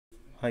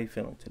How you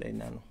feeling today,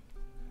 Nano?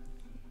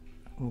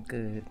 I'm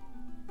good.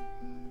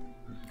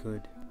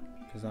 Good.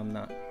 Because I'm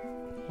not.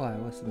 Why?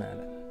 What's the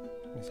matter?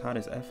 It's hot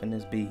as F in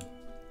this B.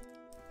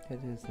 It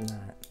is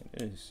not.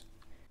 It is.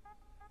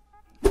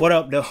 What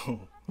up,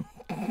 though?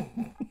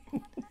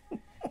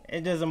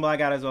 It's Justsumblackguy,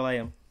 that's all I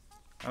am.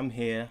 I'm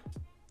here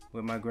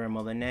with my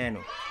grandmother,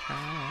 Nano.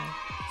 Hi.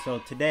 So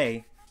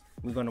today,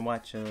 we're going to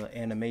watch an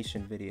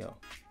animation video.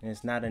 And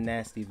it's not a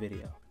nasty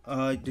video.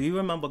 Do you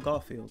remember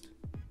Garfield?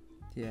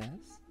 Yes.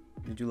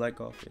 Did you like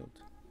Garfield?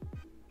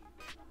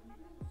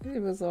 It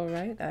was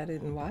alright. I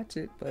didn't watch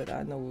it, but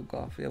I know what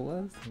Garfield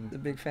was. The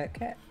big fat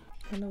cat.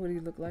 I know what he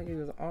looked like. He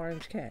was an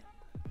orange cat.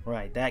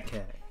 Right, that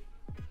cat.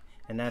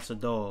 And that's a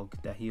dog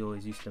that he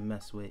always used to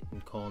mess with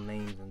and call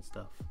names and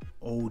stuff.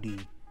 Odie.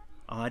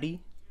 Odie?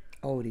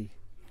 Odie.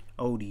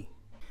 Odie.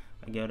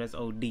 Like, yo, that's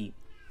OD.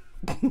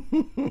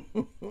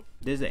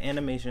 There's an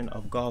animation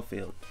of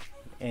Garfield.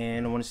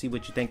 And I want to see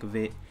what you think of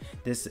it.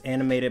 This is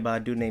animated by a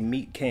dude named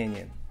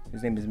MeatCanyon.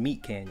 His name is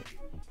MeatCanyon.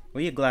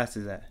 Where your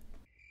glasses at?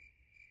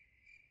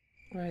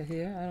 Right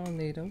here. I don't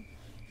need them.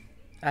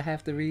 I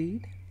have to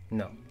read?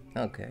 No.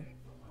 Okay.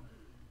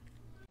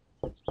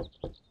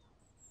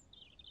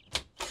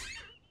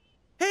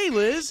 Hey,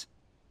 Liz.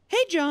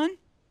 Hey, John.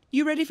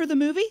 You ready for the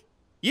movie?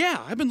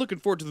 Yeah, I've been looking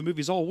forward to the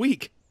movies all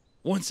week.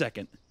 1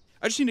 second.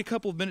 I just need a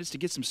couple of minutes to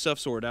get some stuff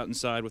sorted out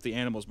inside with the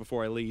animals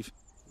before I leave.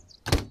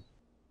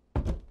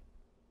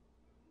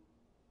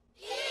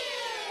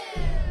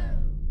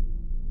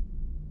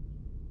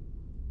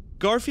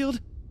 Garfield,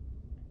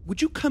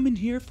 would you come in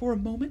here for a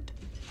moment?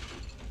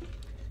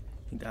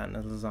 He got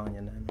another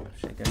lasagna now. I'm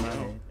shaking my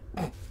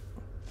head.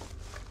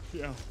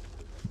 Meow.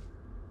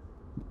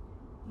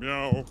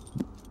 Meow.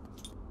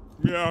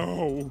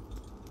 Meow.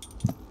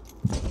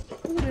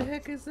 Who the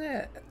heck is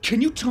that?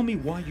 Can you tell me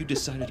why you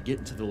decided to get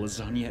into the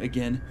lasagna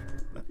again?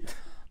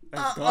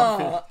 That's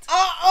Garfield.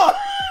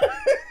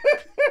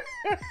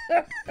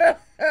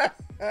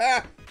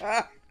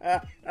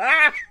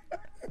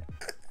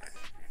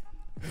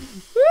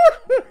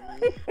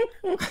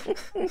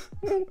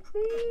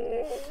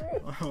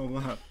 Oh,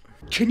 wow.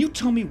 Can you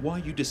tell me why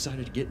you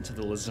decided to get into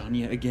the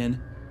lasagna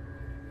again?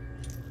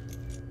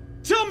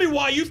 Tell me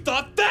why you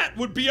thought that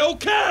would be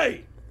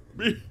okay!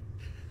 Meow,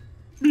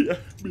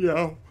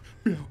 meow,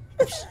 meow.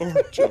 I'm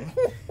sorry, John.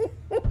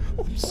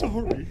 I'm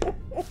sorry.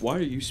 Why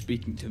are you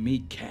speaking to me,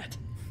 cat?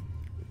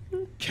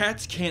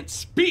 Cats can't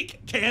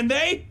speak, can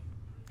they?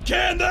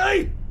 Can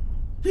they?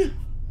 Meow,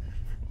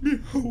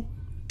 meow.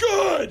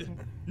 Good!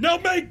 Now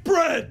make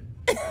bread!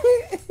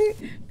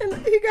 And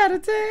he got a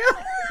tail.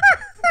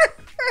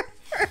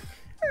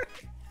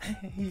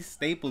 He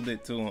stapled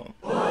it to him.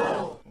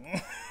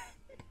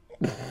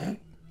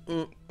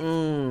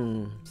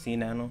 See,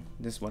 Nano?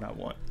 This is what I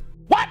want.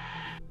 What?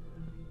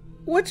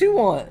 What you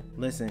want?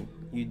 Listen,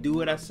 you do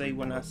what I say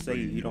when I say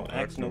it. You don't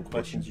ask no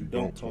questions. You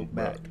don't talk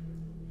back.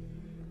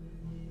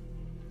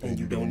 And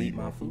you don't eat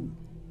my food.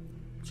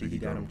 So he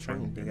got them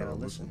trained. They gotta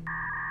listen.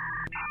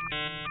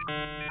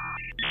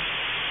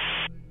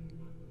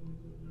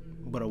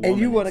 But a woman And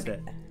you want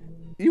instead.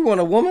 You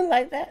want a woman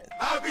like that?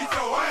 I'll beat your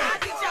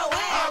ass. I'll beat your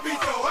ass. I'll beat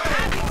your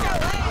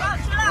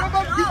ass. I'll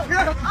beat your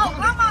ass. Oh,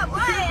 come on, boy.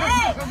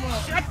 Hey,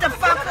 shut the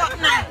fuck up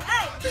now.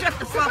 Hey, shut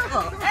the fuck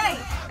up. Hey,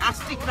 I'll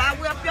stick it. I'll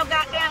whip your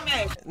goddamn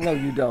ass. No,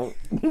 you don't.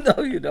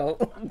 No, you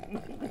don't.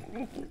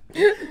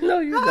 No,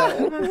 you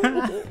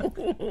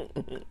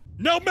don't.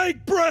 Now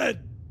make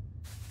bread!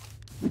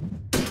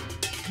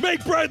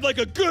 Make bread like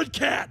a good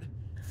cat!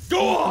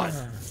 Go on!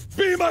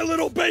 Be my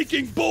little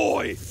baking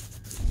boy!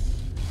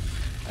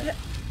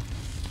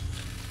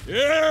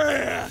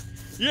 Yeah!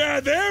 Yeah,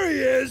 there he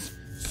is!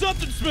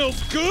 Something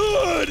smells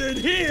good in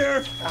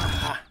here!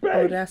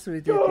 Oh, that's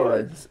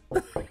ridiculous.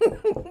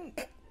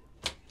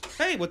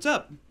 Hey, what's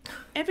up?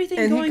 Everything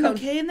And he going comes-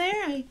 okay in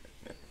there?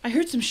 I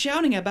heard some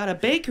shouting about a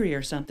bakery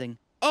or something.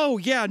 Oh,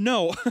 yeah,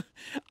 no.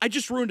 I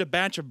just ruined a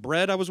batch of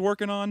bread I was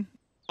working on.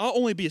 I'll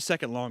only be a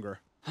second longer.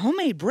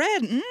 Homemade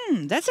bread?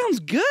 That sounds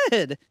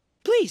good.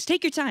 Please,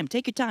 take your time,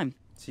 take your time.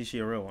 See, she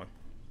a real one.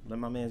 Let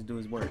my man do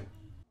his work.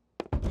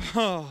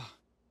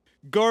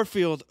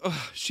 Garfield,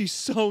 she's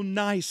so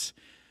nice.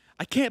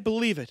 I can't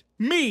believe it.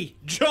 Me,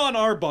 John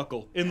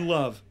Arbuckle, in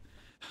love.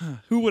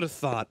 Who would have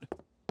thought?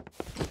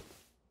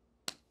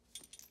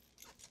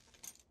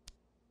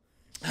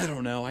 I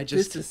don't know,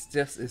 This is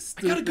just as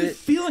I got a good stupid.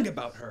 feeling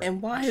about her.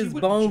 And why She his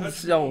wouldn't bones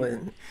judge me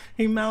showing?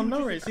 He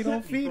malnourished. He don't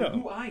accept me feed for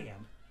him. who I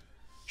am.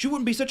 She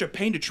wouldn't be such a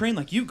pain to train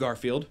like you,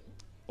 Garfield.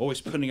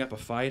 Always putting up a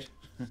fight.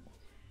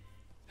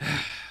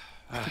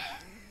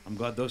 I'm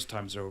glad those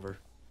times are over.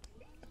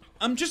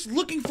 I'm just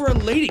looking for a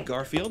lady,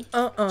 Garfield.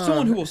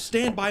 Someone who will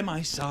stand by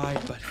my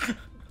side,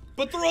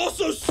 but they're all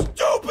so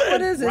stupid!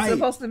 What is it? Right.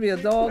 Supposed to be a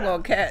dog or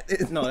a cat?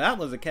 No, that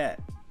was a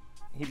cat.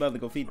 He about to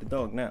go feed the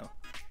dog now.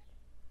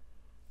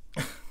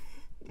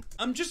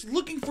 I'm just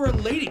looking for a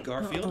lady,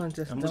 Garfield.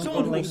 Just I'm don't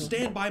Someone who will believe him.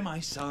 stand by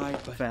my side,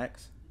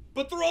 Facts.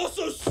 but they're all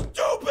so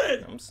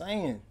stupid! I'm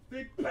saying.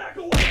 They pack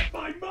away at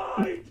my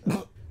mind!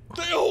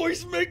 They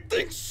always make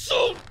things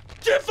so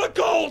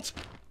difficult!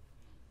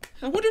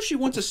 I wonder if she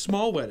wants a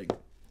small wedding.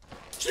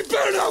 She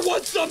better not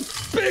want some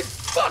big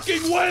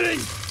fucking wedding!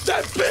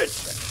 That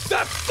bitch!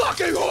 That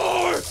fucking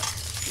whore!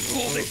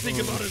 All they think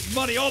about is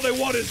money. All they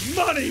want is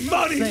money,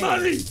 money,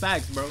 money!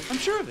 Facts, bro. I'm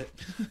sure of it.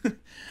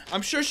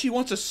 I'm sure she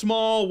wants a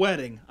small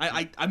wedding.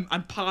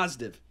 I'm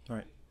positive.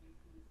 Right.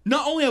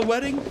 Not only a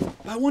wedding,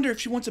 but I wonder if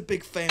she wants a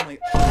big family.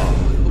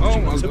 Oh, she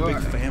wants a big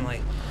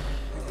family.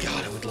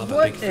 God, I would love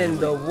a big family. What in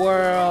the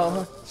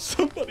world?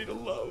 Somebody to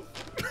love.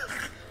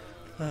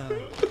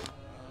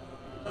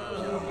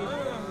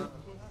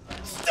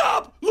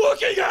 Stop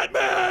looking at me!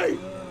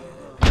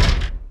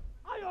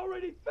 I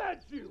already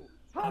fed you.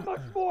 How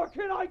much more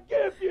can I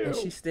give you? And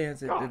she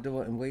stands at the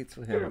door and waits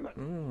for him.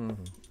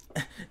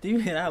 Do you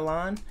hear that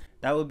line?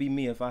 That would be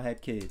me if I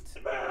had kids.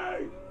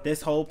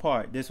 This whole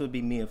part, this would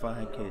be me if I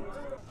had kids.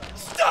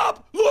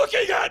 Stop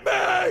looking at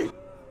me!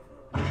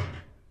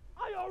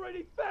 I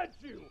already fed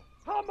you.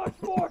 How much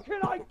more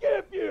can I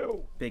give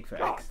you? Big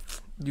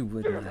facts. You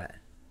would not.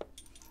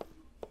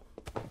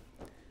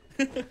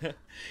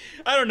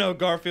 I don't know,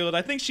 Garfield.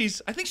 I think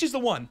she's the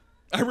one.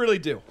 I really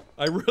do.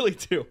 I really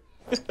do.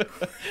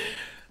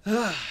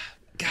 God,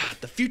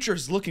 the future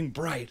is looking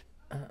bright.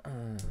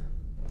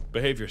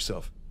 Behave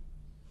yourself.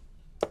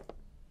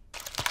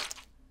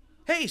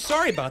 Hey,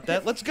 sorry about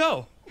that. Let's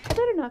go. I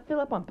better not fill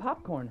up on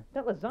popcorn.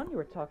 That lasagna you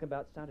were talking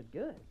about sounded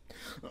good.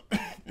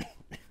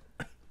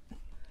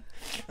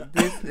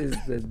 This is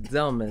the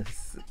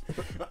dumbest.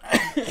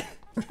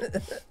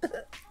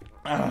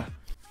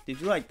 Did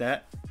you like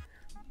that?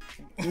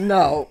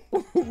 No.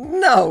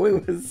 No,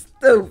 it was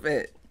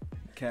stupid.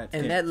 Cat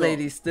And can't that talk.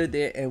 lady stood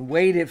there and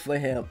waited for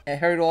him and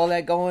heard all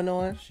that going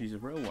on. She's a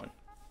real one.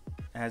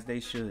 As they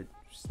should.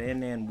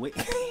 Stand there and wait.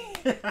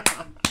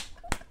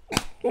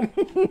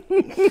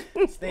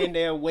 Stand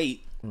there and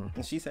wait.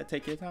 And she said,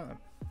 take your time.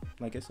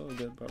 Like, it's all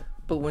good, bro.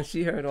 But when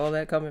she heard all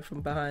that coming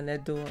from behind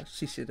that door,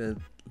 she should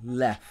have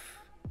left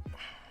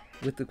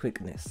with the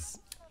quickness.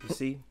 You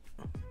see?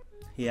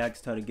 He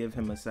asked her to give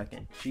him a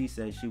second. She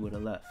said she would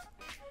have left.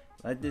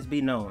 Let this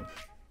be known.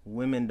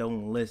 Women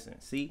don't listen.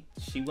 See?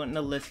 She wouldn't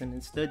have listened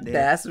and stood there.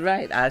 That's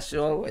right. I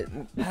sure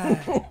wouldn't.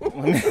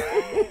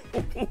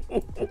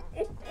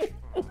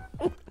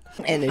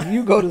 And if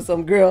you go to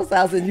some girl's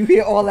house and you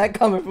hear all that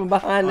coming from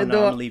behind the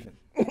door. I'm leaving.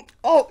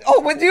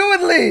 Oh, but you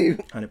would leave.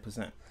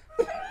 100%.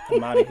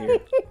 I'm out of here.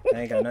 That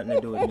ain't got nothing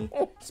to do with me.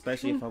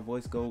 Especially if her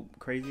voice go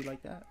crazy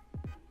like that.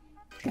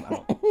 I'm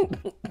out.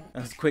 That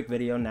was a quick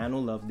video. Nano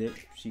loved it.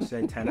 She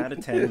said 10 out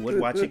of 10. Would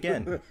watch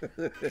again.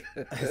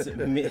 This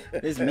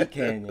is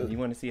MeatCanyon. You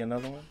want to see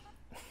another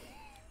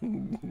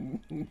one?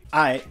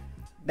 Alright.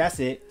 That's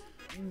it.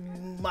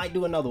 Might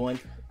do another one.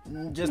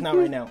 Just not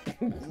right now.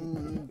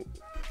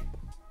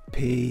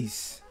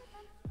 Peace.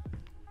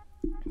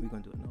 We're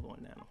going to do another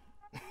one now.